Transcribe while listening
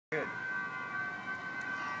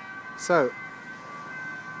So,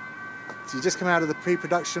 you just come out of the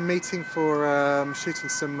pre-production meeting for shooting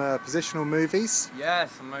some positional movies. Yeah,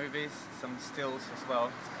 some movies, some stills as well.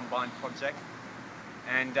 It's a combined project.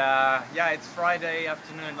 And yeah, it's Friday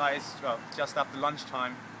afternoon, well, just after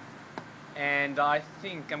lunchtime. And I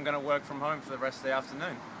think I'm going to work from home for the rest of the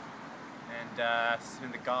afternoon. And sit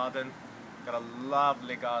in the garden. Got a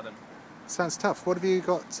lovely garden. Sounds tough. What have you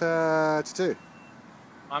got to do?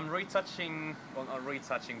 I'm retouching, well not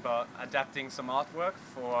retouching, but adapting some artwork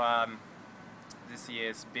for this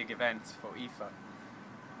year's big event for IFA.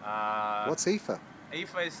 What's IFA?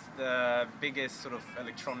 IFA is the biggest sort of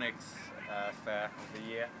electronics fair of the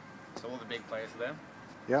year. So all the big players are there.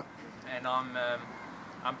 Yeah. And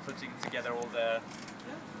I'm putting together all the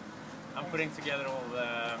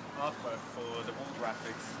artwork for the wall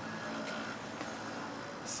graphics.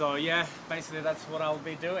 So yeah, basically that's what I'll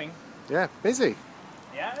be doing. Yeah, busy.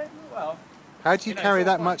 Yeah, well. How do you carry it's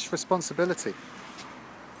that all much responsibility?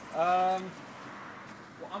 Well,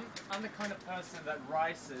 I'm the kind of person that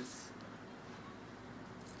rises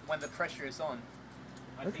when the pressure is on.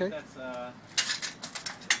 I think that's the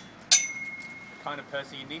kind of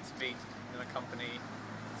person you need to be in a company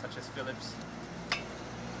such as Philips.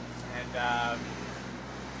 And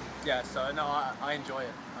yeah, so no, I enjoy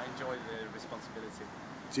it. I enjoy the responsibility.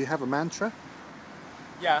 Do you have a mantra?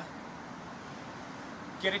 Yeah.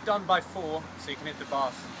 Get it done by 4 so you can hit the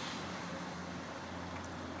bars.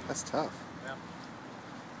 That's tough. Yeah.